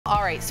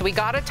All right, so we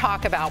got to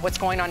talk about what's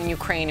going on in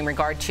Ukraine in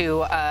regard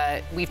to,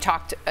 we've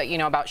talked,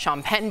 about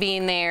Sean Penn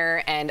being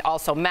there and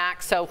also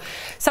Max. So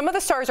some of the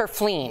stars are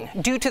fleeing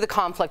due to the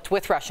conflict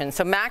with Russians.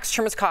 So Max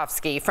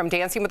Chmerkovskiy from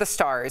Dancing with the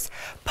Stars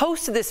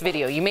posted this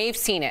video. You may have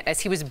seen it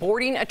as he was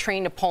boarding a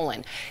train to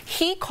Poland.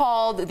 He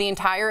called the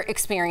entire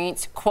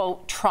experience,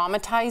 quote,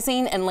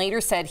 traumatizing, and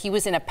later said he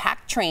was in a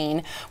packed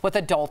train with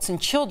adults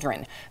and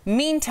children.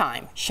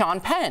 Meantime, Sean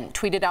Penn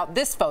tweeted out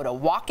this photo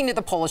walking to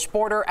the Polish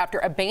border after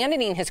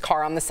abandoning his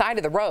car on the side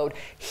of the road.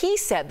 He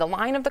said the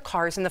line of the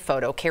cars in the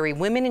photo carry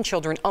women and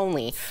children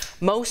only,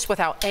 most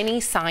without any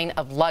sign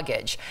of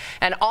luggage.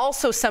 And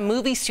also, some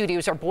movie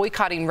studios are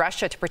boycotting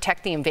Russia to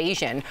protect the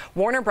invasion.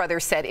 Warner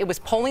Brothers said it was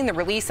pulling the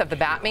release of the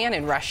Batman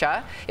in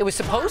Russia. It was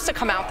supposed to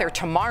come out there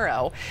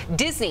tomorrow.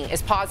 Disney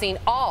is pausing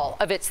all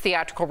of its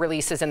theatrical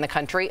releases in the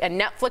country, and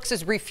Netflix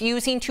is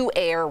refusing to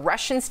air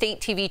Russian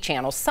state TV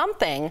channels,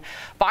 something,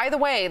 by the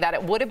way, that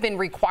it would have been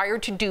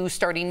required to do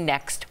starting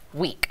next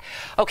week.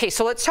 Okay,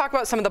 so let's talk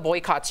about some of the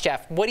boycotts,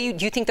 Jeff. What do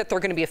you think that they're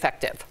going to be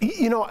effective?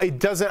 It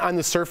doesn't on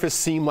the surface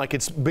seem like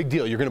it's a big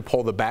deal. You're going to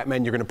pull the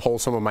Batman, you're going to pull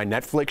some of my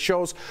Netflix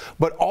shows,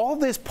 but all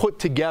this put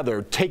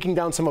together, taking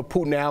down some of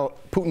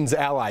Putin's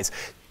allies,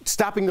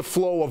 stopping the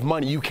flow of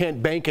money. You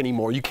can't bank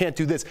anymore. You can't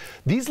do this.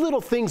 These little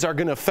things are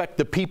going to affect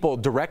the people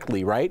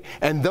directly, right?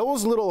 And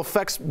those little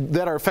effects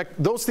that are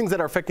those things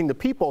that are affecting the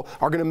people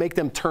are going to make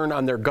them turn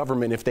on their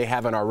government if they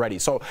haven't already.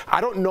 So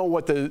I don't know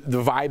what the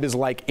vibe is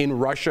like in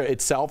Russia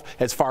itself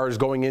as far as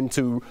going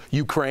into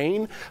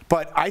Ukraine,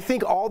 but I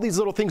think all these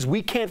little things,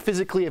 we can't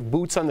physically have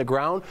boots on the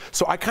ground.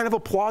 So I kind of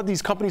applaud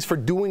these companies for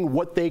doing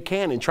what they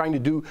can and trying to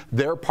do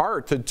their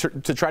part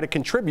to try to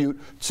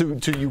contribute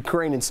to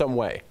Ukraine in some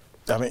way.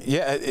 I mean,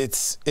 yeah,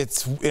 it's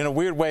in a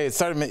weird way,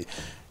 it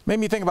made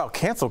me think about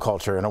cancel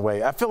culture in a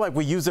way. I feel like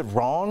we use it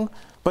wrong,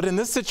 but in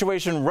this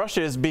situation,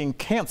 Russia is being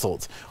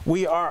canceled.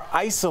 We are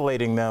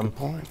isolating them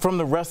from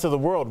the rest of the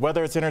world,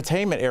 whether it's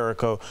entertainment,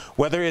 Erica,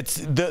 whether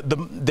it's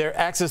their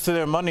access to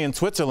their money in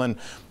Switzerland.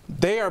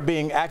 They are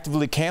being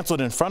actively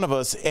canceled in front of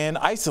us, and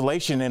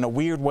isolation in a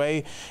weird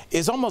way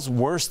is almost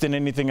worse than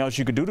anything else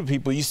you could do to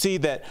people. You see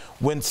that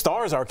when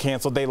stars are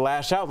canceled, they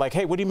lash out like,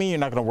 hey, what do you mean you're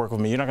not going to work with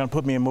me? You're not going to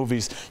put me in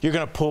movies. You're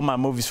going to pull my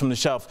movies from the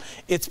shelf.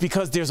 It's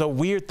because there's a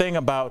weird thing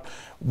about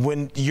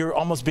when you're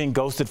almost being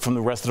ghosted from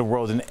the rest of the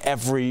world in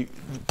every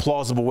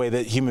plausible way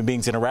that human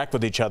beings interact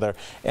with each other.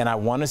 And I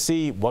want to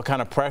see what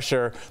kind of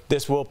pressure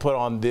this will put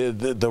on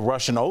the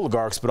Russian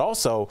oligarchs, but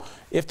also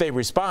if they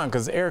respond,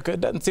 because, Erica,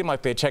 it doesn't seem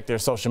like they check their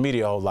social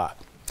media a whole lot.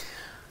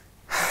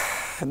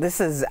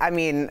 This is, I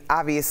mean,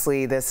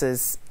 obviously this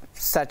is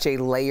such a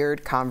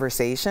layered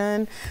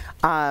conversation.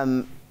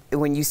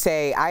 When you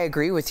say, I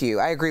agree with you,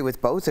 I agree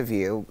with both of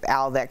you.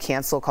 Al, that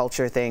cancel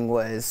culture thing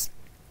was,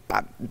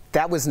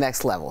 that was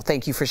next level.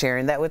 Thank you for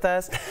sharing that with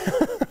us.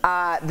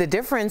 The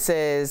difference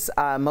is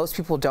most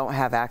people don't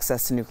have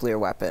access to nuclear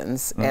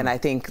weapons. And I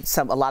think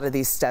a lot of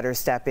these stutter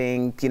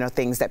stepping,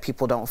 things that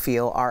people don't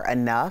feel are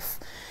enough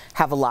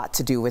have a lot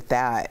to do with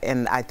that.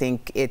 And I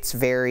think it's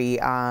very,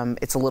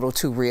 it's a little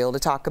too real to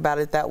talk about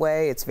it that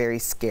way. It's very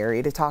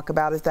scary to talk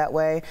about it that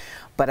way.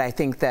 But I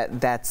think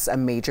that that's a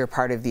major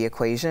part of the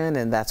equation,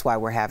 and that's why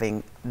we're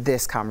having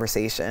this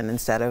conversation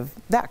instead of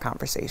that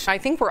conversation. I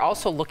think we're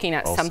also looking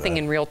at something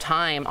in real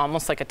time,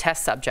 almost like a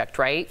test subject,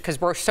 right?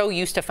 Because we're so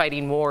used to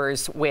fighting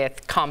wars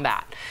with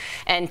combat.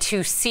 And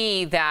to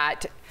see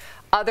that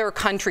other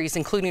countries,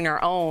 including our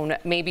own,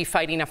 may be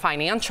fighting a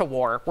financial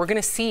war, we're going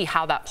to see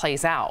how that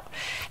plays out.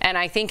 And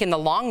I think in the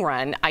long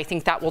run, I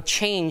think that will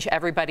change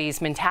everybody's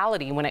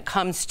mentality when it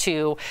comes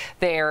to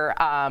their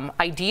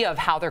idea of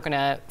how they're going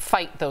to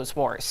fight those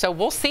wars. So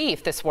we'll see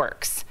if this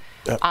works.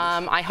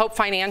 I hope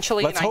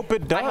financially. Let's hope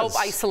it does. I hope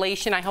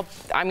isolation.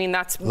 I mean,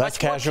 that's less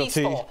much more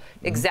casualty. peaceful.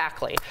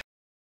 Exactly.